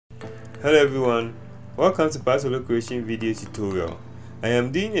Hello everyone, welcome to Paasolo creation video tutorial. I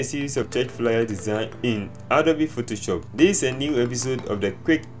am doing a series of church flyer design in Adobe Photoshop. This is a new episode of the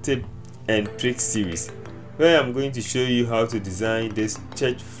quick tip and trick series where I am going to show you how to design this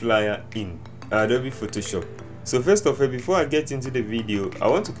church flyer in Adobe Photoshop. So first of all, before I get into the video, I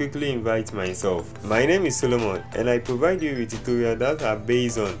want to quickly invite myself. My name is Solomon and I provide you with tutorials that are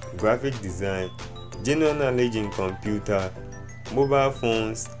based on graphic design, general knowledge in computer, mobile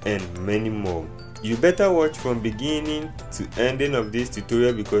phones and many more. You better watch from beginning to ending of this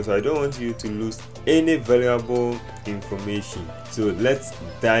tutorial because I don't want you to lose any valuable information. So let's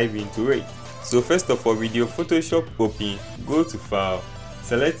dive into it. So first of all, with your Photoshop open, go to File,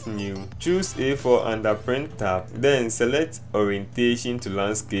 select New, choose A4 under Print tab, then select Orientation to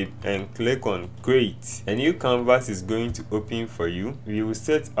Landscape and click on Create. A new canvas is going to open for you. We will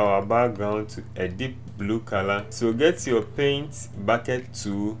set our background to a deep blue color. So get your paint bucket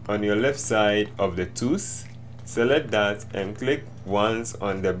tool on your left side of the tools, select that and click once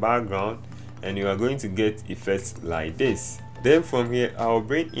on the background and you are going to get effects like this. Then from here I'll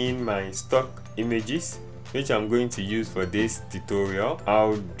bring in my stock images which I'm going to use for this tutorial.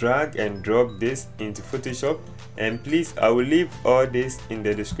 I'll drag and drop this into Photoshop, and please, I will leave all this in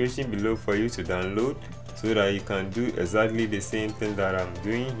the description below for you to download so that you can do exactly the same thing that I'm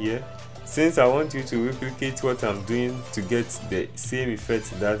doing here, since I want you to replicate what I'm doing to get the same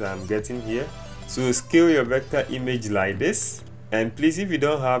effect that I'm getting here. So scale your vector image like this, and please, if you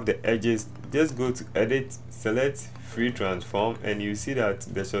don't have the edges, just go to Edit, select Free Transform, and you see that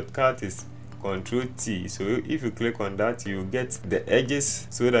the shortcut is Ctrl T. So if you click on that, you get the edges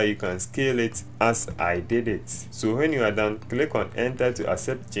so that you can scale it as I did it. So when you are done, click on Enter to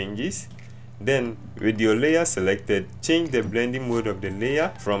accept changes. Then with your layer selected, change the blending mode of the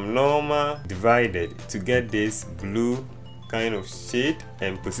layer from normal divided to get this blue kind of shade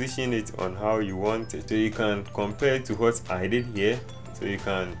and position it on how you want it. So you can compare it to what I did here. So you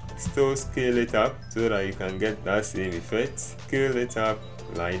can still scale it up so that you can get that same effect. Scale it up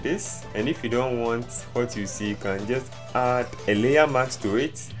like this, and if you don't want what you see, you can just add a layer mask to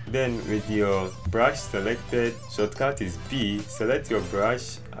it. Then with your brush selected, shortcut is B, select your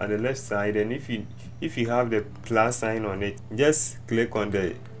brush at the left side, and if you have the plus sign on it, just click on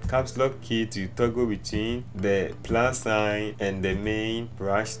the caps lock key to toggle between the plus sign and the main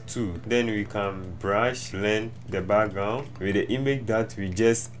brush tool. Then we can brush blend the background with the image that we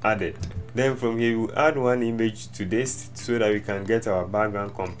just added. Then from here we'll add one image to this so that we can get our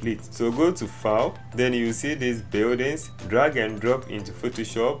background complete. So go to File, then you see these buildings, drag and drop into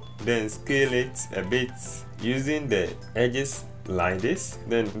Photoshop, then scale it a bit using the edges like this,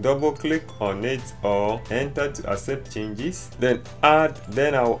 then double click on it or enter to accept changes, then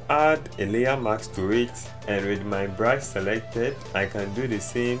I'll add a layer mask to it, and with my brush selected I can do the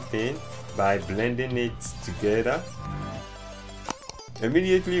same thing by blending it together.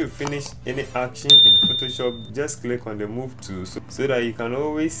 Immediately you finish any action in Photoshop, just click on the move tool so that you can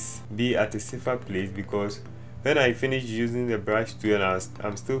always be at a safer place, because when I finish using the brush tool and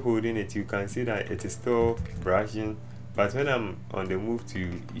I'm still holding it, you can see that it is still brushing. But when I'm on the move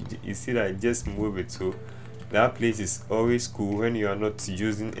to, you see that I just move it, so that place is always cool when you are not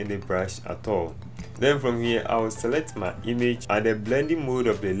using any brush at all. Then from here I will select my image, at the blending mode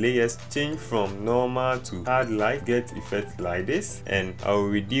of the layers, change from normal to hard light, get effect like this, and I will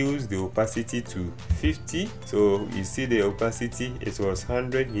reduce the opacity to 50. So you see the opacity, it was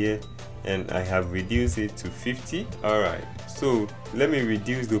 100 here and I have reduced it to 50. Alright, so let me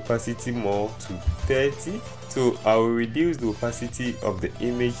reduce the opacity more to 30. So I will reduce the opacity of the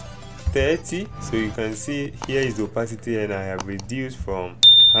image 30. So you can see here is the opacity and I have reduced from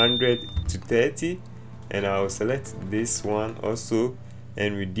 100 to 30, and I will select this one also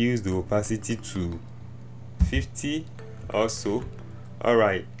and reduce the opacity to 50 also.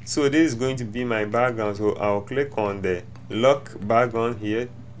 Alright, so this is going to be my background, so I'll click on the lock background here.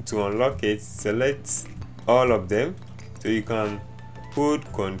 To unlock it, select all of them, so you can hold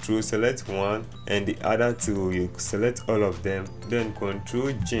Ctrl, select one, and the other two you select all of them, then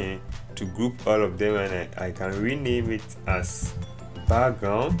Ctrl J to group all of them, and I can rename it as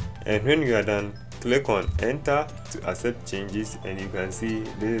background. And when you are done, click on Enter to accept changes, and you can see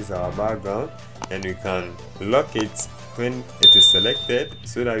this is our background, and we can lock it when it is selected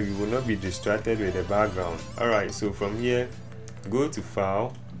so that we will not be distracted with the background. Alright, so from here go to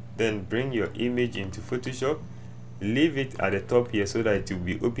File, then bring your image into Photoshop, leave it at the top here so that it will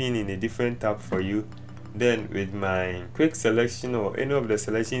be open in a different tab for you. Then with my quick selection or any of the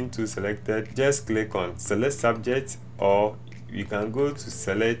selection tools selected, just click on select subject, or you can go to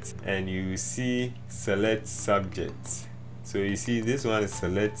select and you see select subject. So you see this one is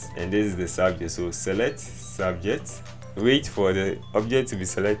select and this is the subject. So select subject, wait for the object to be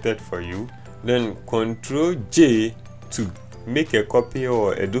selected for you, then Ctrl J to make a copy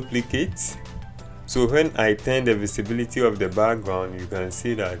or a duplicate. So when I turn the visibility of the background, you can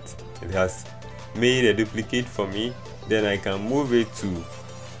see that it has made a duplicate for me. Then I can move it to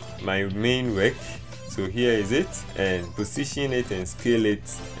my main work. So here is it, and position it and scale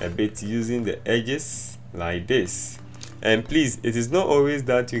it a bit using the edges like this. And please, it is not always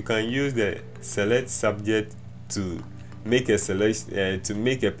that you can use the select subject to make a selection, to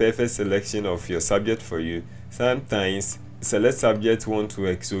make a perfect selection of your subject for you. Sometimes select subject won't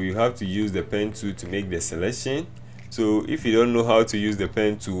work, so you have to use the pen tool to make the selection. So if you don't know how to use the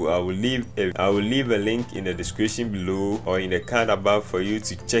pen tool, I will leave a link in the description below or in the card above for you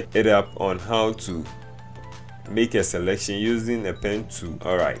to check it up on how to make a selection using a pen tool.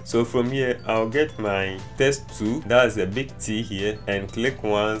 Alright, so from here I'll get my text tool, that's a big T here, and click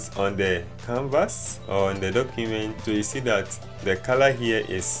once on the canvas or on the document. So you see that the color here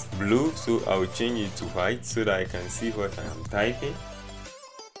is blue, so I'll change it to white so that I can see what I am typing.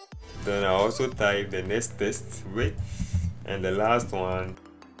 Then I also type the next text with and the last one.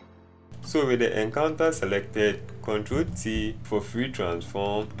 So with the encounter selected, Ctrl T for free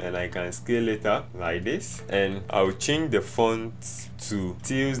transform, and I can scale it up like this, and I'll change the font to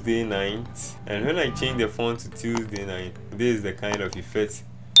Tuesday night. And when I change the font to Tuesday night, this is the kind of effect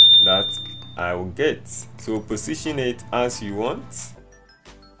that I will get. So position it as you want.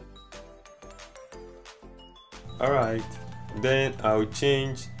 Alright, then I'll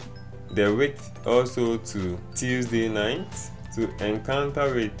change the width also to Tuesday night to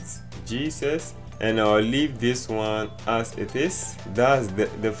encounter with Jesus, and I'll leave this one as it is. That's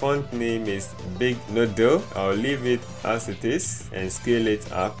the font name is Big Noodle. I'll leave it as it is and scale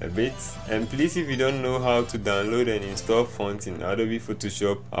it up a bit. And please, if you don't know how to download and install fonts in Adobe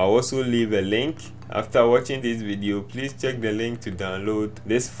Photoshop, I'll also leave a link. After watching this video, please check the link to download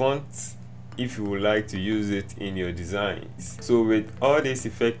this font if you would like to use it in your designs. So with all these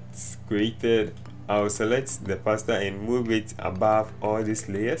effects created, I'll select the pasta and move it above all these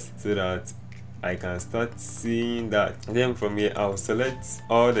layers so that I can start seeing that. Then from here I'll select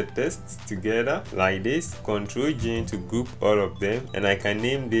all the tests together like this, Ctrl J to group all of them, and I can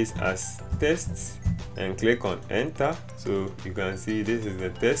name this as tests and click on enter. So you can see this is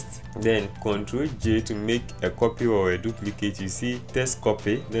the test. Then Ctrl J to make a copy or a duplicate. You see test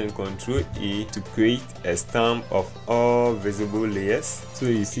copy. Then Ctrl E to create a stamp of all visible layers. So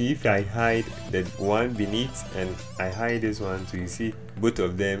you see if I hide the one beneath and I hide this one, so you see both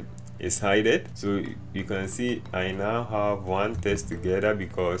of them is hidden. So you can see I now have one test together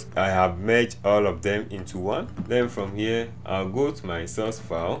because I have merged all of them into one. Then from here I'll go to my source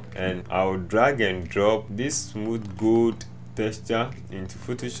file and I'll drag and drop this smooth gold texture into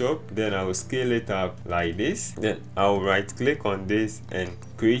Photoshop. Then I will scale it up like this. Then I'll right click on this and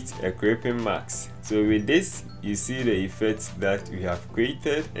create a creeping mask. So with this you see the effects that we have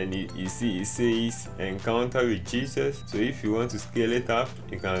created, and you see it says encounter with Jesus. So if you want to scale it up,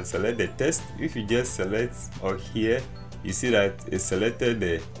 you can select the text. If you just select or here, you see that it selected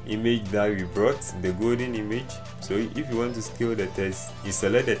the image that we brought, the golden image. So if you want to scale the text, you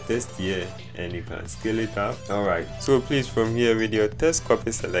select the text here and you can scale it up. Alright, so please from here with your text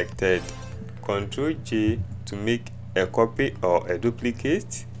copy selected, Ctrl J to make a copy or a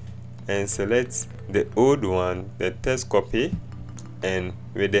duplicate, and select the old one, the text copy, and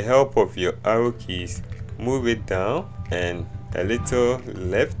with the help of your arrow keys move it down and a little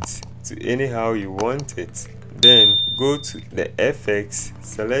left to anyhow you want it. Then go to the FX,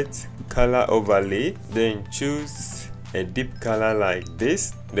 select color overlay, then choose a deep color like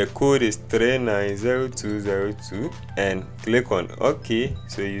this. The code is 390202 and click on OK.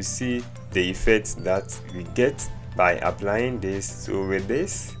 So you see the effects that we get by applying this. So with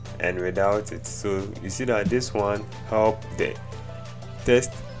this and without it, so you see that this one helped the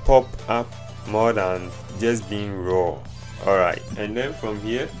text pop up more than just being raw. Alright, and then from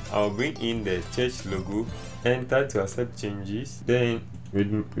here I'll bring in the church logo, enter to accept changes. Then with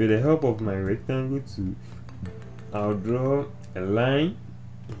the help of my rectangle tool, I'll draw a line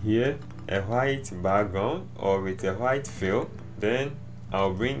here, a white background or with a white fill. Then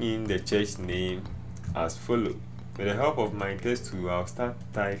I'll bring in the church name as follows. With the help of my text tool, I'll start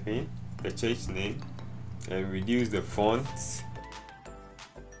typing the church name and reduce the font.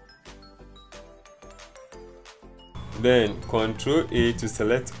 Then Ctrl A to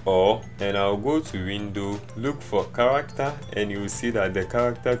select all, and I'll go to window, look for character, and you will see that the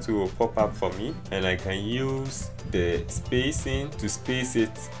character tool will pop up for me, and I can use the spacing to space it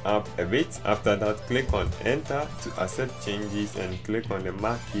up a bit. After that, click on enter to accept changes, and click on the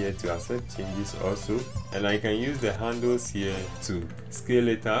mark here to accept changes also. And I can use the handles here to scale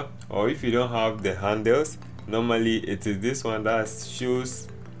it up, or if you don't have the handles, normally it is this one that shows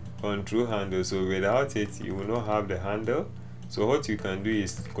control handle, so without it you will not have the handle. So what you can do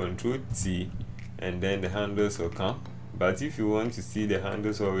is Ctrl T, and then the handles will come. But if you want to see the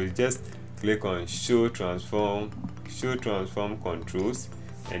handles always, just click on show transform controls,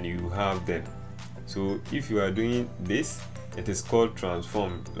 and you have them. So if you are doing this, it is called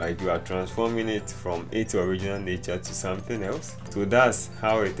transform, like you are transforming it from its original nature to something else. So that's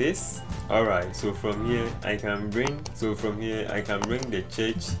how it is. Alright, so from here I can bring the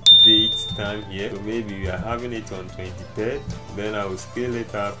church date time here. So maybe we are having it on 23rd, then I will scale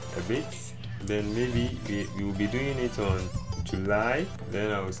it up a bit. Then maybe we will be doing it on July,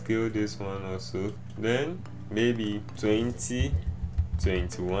 then I will scale this one also. Then maybe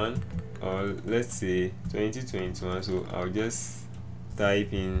 2021, or let's say 2021, so I'll just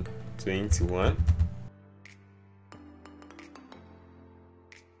type in 21.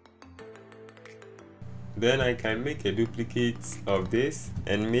 Then I can make a duplicate of this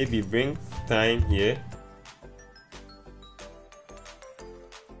and maybe bring time here.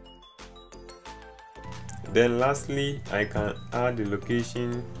 Then lastly, I can add the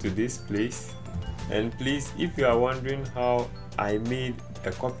location to this place. And please, if you are wondering how I made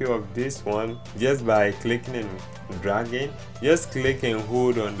a copy of this one just by clicking and dragging, just click and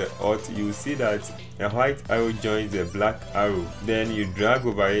hold on the Alt, you see that a white arrow joins the black arrow, then you drag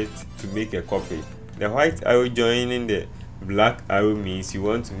over it to make a copy. The white arrow joining the black arrow means you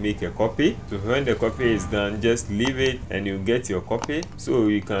want to make a copy. So when the copy is done, just leave it and you get your copy. So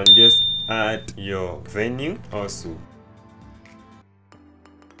you can just add your venue also.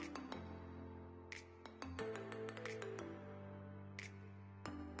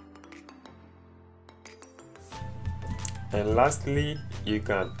 And lastly, you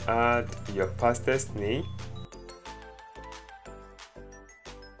can add your pastor's name.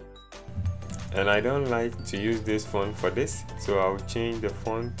 And I don't like to use this font for this, so I'll change the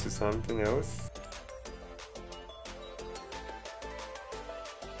font to something else.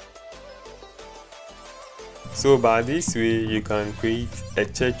 So by this way, you can create a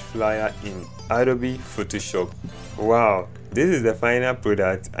church flyer in Adobe Photoshop. Wow, this is the final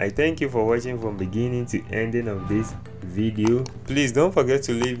product. I thank you for watching from beginning to ending of this video. Please don't forget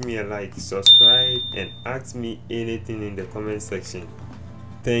to leave me a like, subscribe, and ask me anything in the comment section.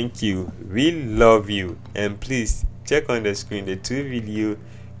 Thank you, we love you, and please check on the screen the 2 videos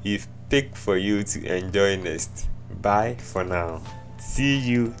we've picked for you to enjoy next. Bye for now. See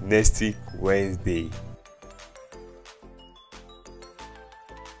you next week Wednesday.